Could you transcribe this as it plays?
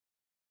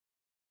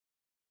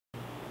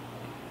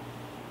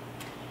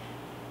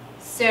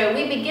So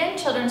we begin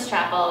Children's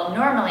Chapel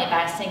normally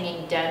by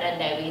singing Dona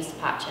Nobis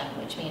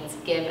Pacem, which means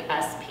give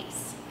us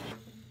peace.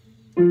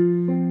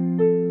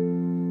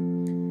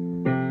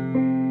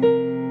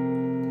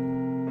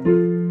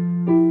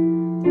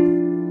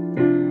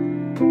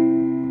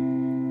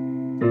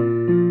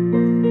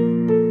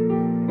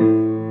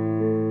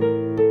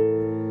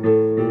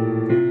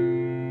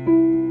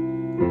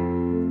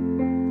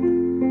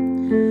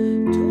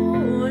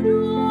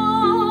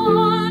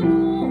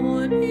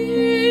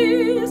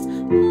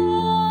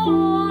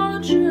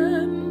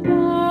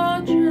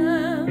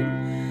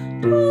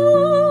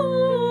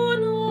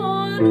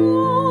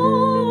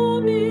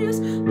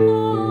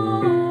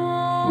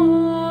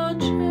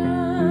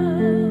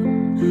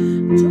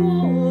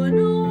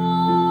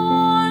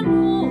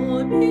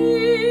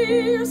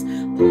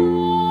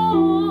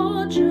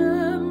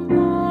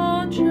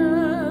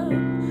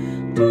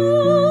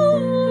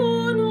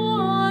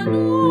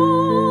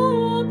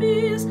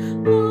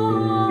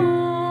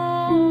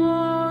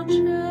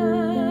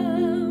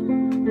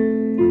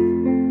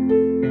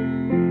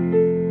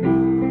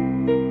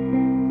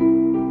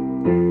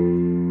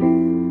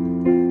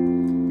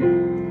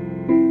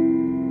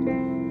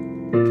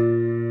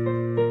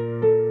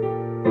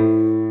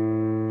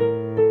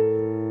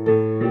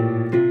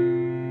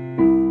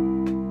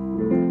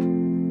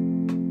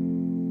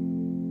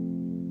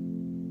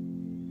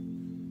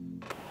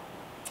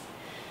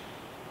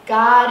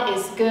 God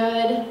is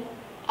good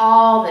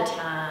all the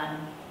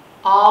time.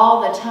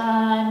 All the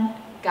time,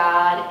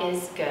 God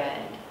is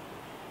good.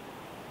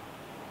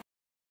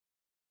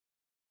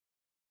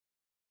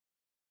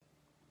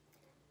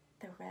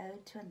 The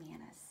road to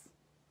Emmaus.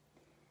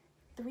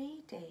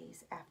 3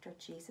 days after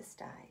Jesus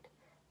died,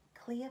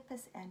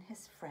 Cleopas and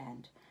his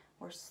friend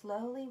were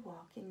slowly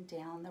walking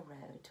down the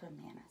road to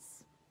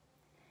Emmaus.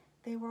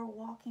 They were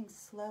walking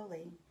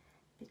slowly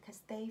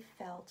because they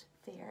felt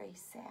very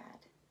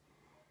sad.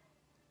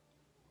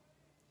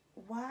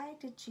 Why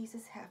did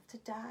Jesus have to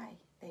die?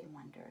 They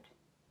wondered.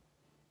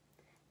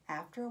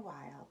 After a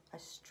while, a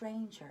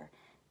stranger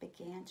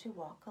began to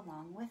walk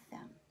along with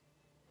them.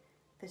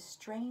 The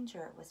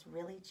stranger was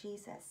really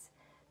Jesus,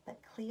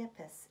 but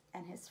Cleopas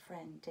and his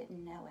friend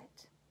didn't know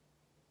it.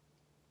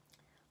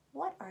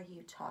 "What are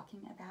you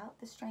talking about?"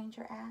 the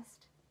stranger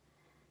asked.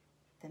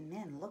 The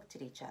men looked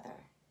at each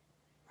other.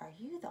 "Are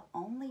you the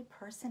only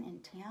person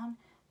in town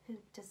who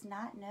does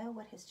not know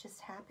what has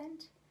just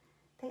happened?"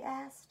 they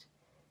asked.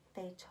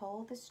 They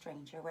told the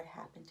stranger what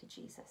happened to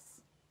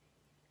Jesus.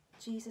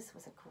 Jesus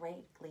was a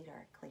great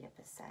leader,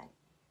 Cleopas said.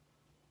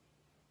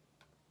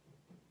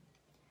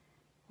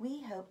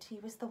 "We hoped he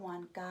was the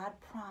one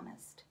God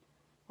promised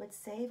would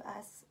save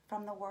us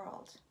from the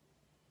world,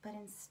 but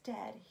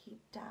instead he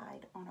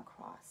died on a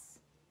cross.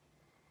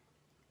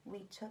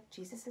 We took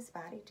Jesus'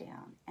 body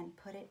down and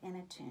put it in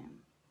a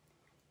tomb.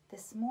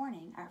 This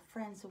morning our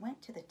friends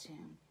went to the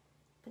tomb,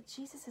 but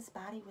Jesus'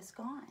 body was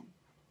gone.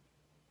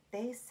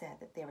 They said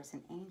that there was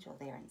an angel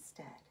there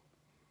instead.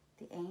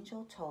 The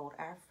angel told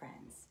our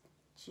friends,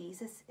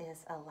 'Jesus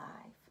is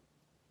alive.'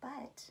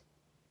 But..."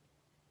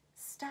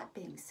 "Stop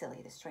being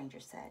silly," the stranger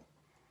said.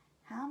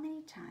 "How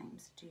many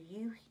times do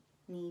you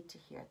need to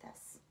hear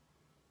this?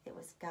 It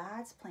was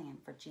God's plan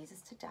for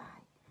Jesus to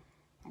die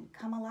and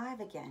come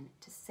alive again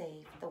to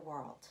save the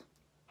world."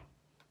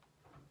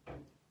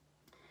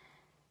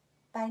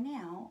 By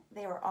now,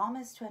 they were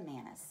almost to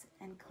Emmaus,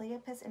 and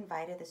Cleopas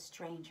invited the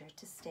stranger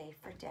to stay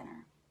for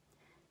dinner.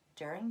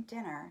 During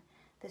dinner,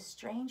 the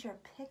stranger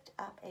picked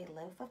up a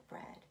loaf of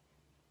bread,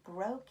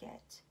 broke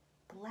it,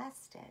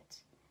 blessed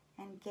it,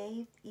 and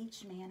gave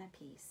each man a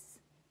piece.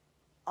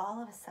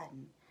 All of a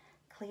sudden,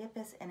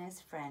 Cleopas and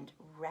his friend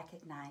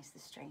recognized the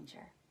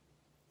stranger.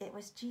 It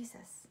was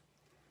Jesus.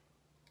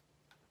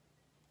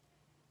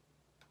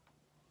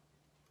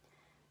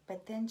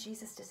 But then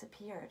Jesus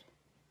disappeared.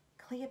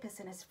 Cleopas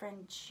and his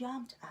friend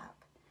jumped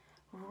up,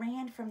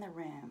 ran from the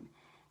room,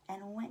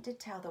 and went to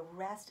tell the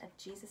rest of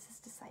Jesus'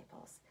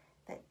 disciples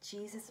that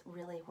Jesus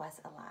really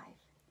was alive.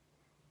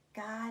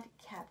 God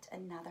kept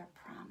another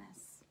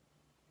promise.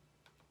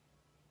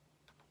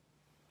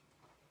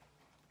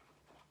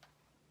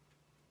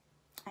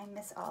 I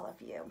miss all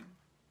of you.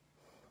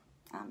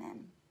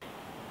 Amen.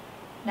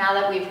 Now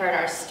that we've heard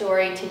our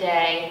story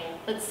today,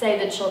 let's say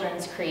the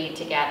Children's Creed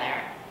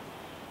together.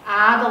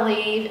 I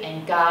believe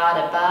in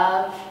God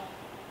above.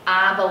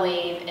 I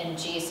believe in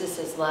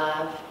Jesus'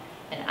 love.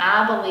 And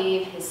I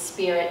believe his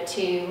Spirit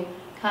too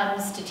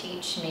comes to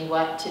teach me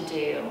what to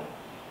do.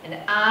 And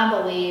I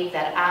believe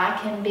that I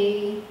can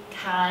be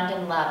kind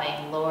and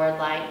loving, Lord,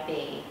 like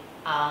thee.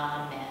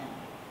 Amen.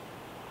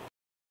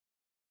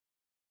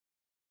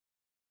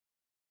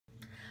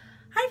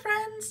 Hi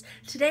friends!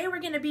 Today we're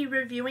going to be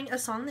reviewing a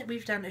song that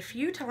we've done a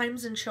few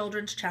times in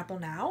Children's Chapel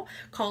now,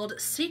 called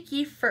Seek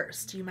Ye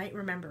First. You might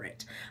remember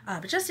it.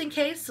 But just in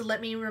case,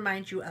 let me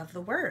remind you of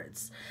the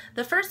words.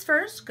 The first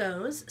verse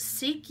goes,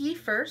 "Seek ye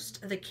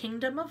first the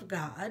kingdom of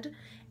God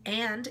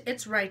and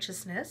its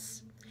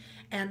righteousness,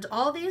 and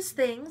all these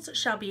things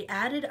shall be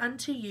added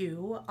unto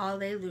you.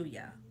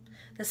 Alleluia."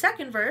 The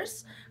second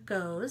verse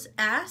goes,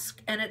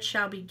 "Ask, and it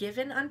shall be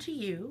given unto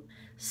you.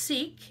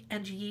 Seek,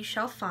 and ye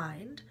shall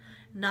find.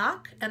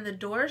 Knock, and the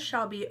door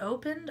shall be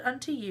opened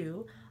unto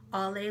you.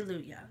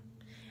 Alleluia."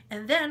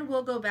 And then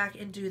we'll go back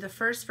and do the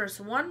first verse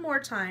one more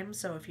time.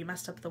 So if you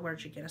messed up the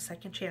words, you get a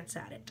second chance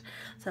at it.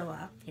 So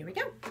here we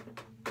go.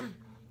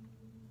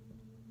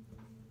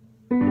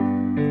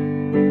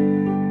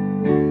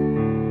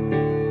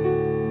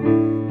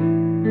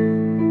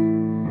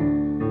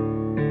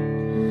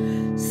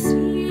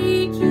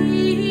 Seek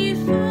ye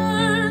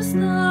first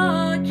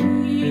the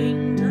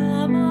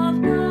kingdom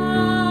of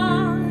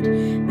God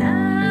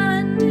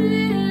and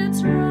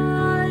its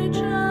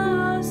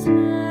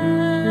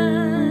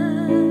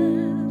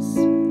righteousness,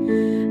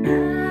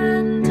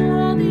 and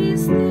all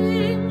these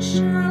things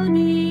shall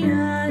be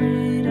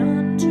added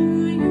unto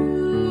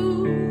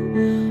you.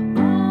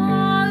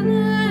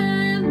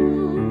 Alleluia,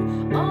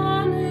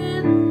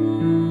 alleluia.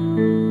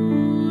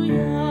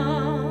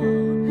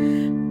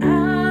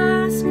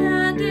 Ask,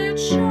 and it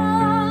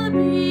shall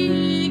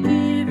be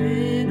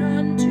given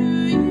unto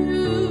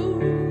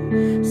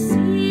you.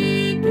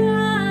 Seek,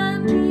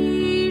 and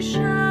ye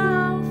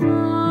shall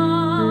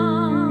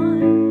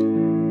find.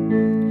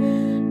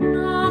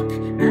 Knock,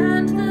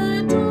 and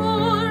the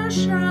door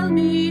shall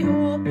be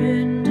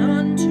opened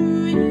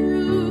unto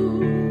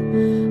you.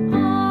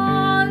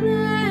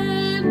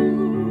 Alleluia,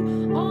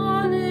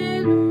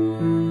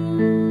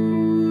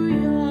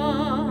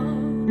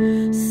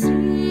 alleluia.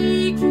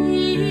 Seek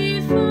ye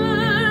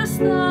first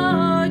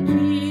the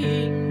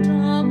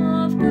kingdom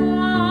of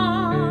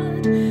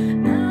God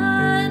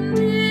and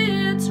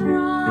its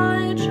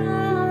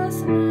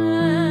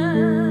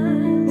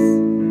righteousness,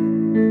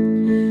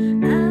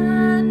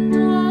 and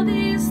all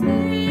these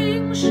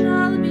things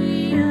shall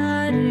be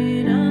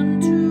added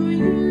unto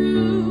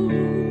you.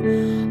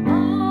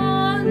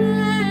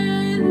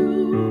 Alleluia,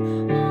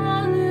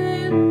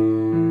 alleluia.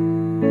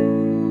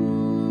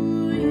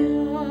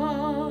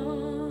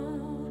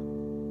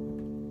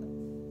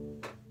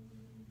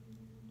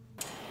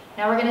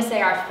 Now we're going to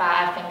say our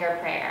 5-finger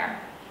prayer.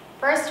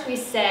 First, we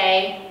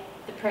say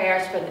the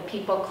prayers for the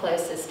people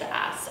closest to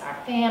us, our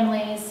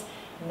families,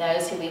 and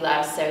those who we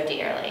love so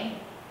dearly.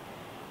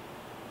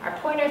 Our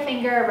pointer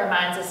finger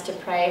reminds us to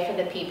pray for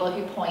the people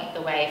who point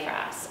the way for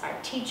us, our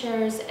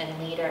teachers and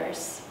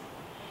leaders.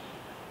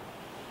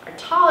 Our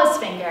tallest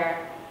finger,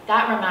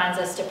 that reminds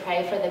us to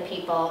pray for the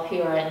people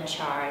who are in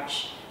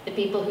charge, the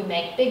people who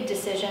make big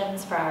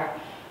decisions for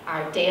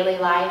our daily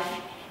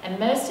life, and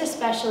most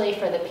especially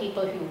for the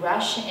people who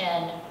rush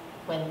in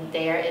when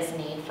there is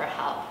need for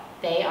help.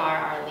 They are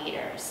our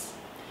leaders.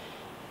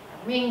 Our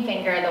ring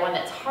finger, the one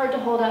that's hard to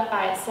hold up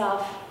by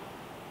itself,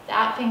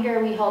 that finger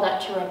we hold up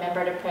to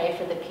remember to pray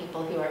for the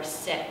people who are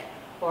sick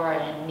or are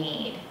in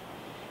need.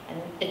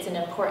 And it's an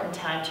important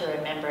time to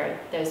remember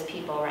those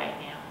people right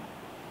now.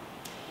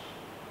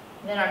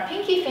 And then our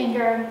pinky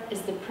finger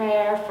is the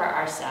prayer for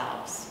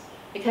ourselves,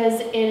 because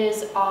it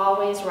is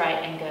always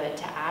right and good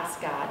to ask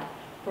God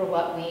for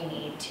what we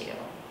need to.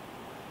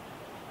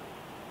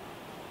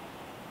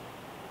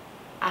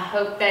 I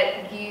hope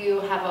that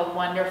you have a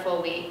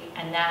wonderful week,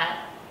 and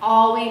that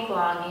all week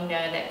long you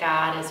know that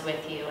God is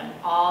with you and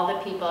all the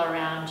people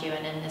around you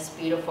and in this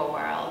beautiful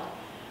world.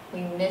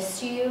 We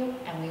miss you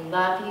and we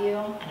love you,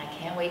 and I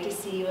can't wait to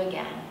see you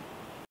again.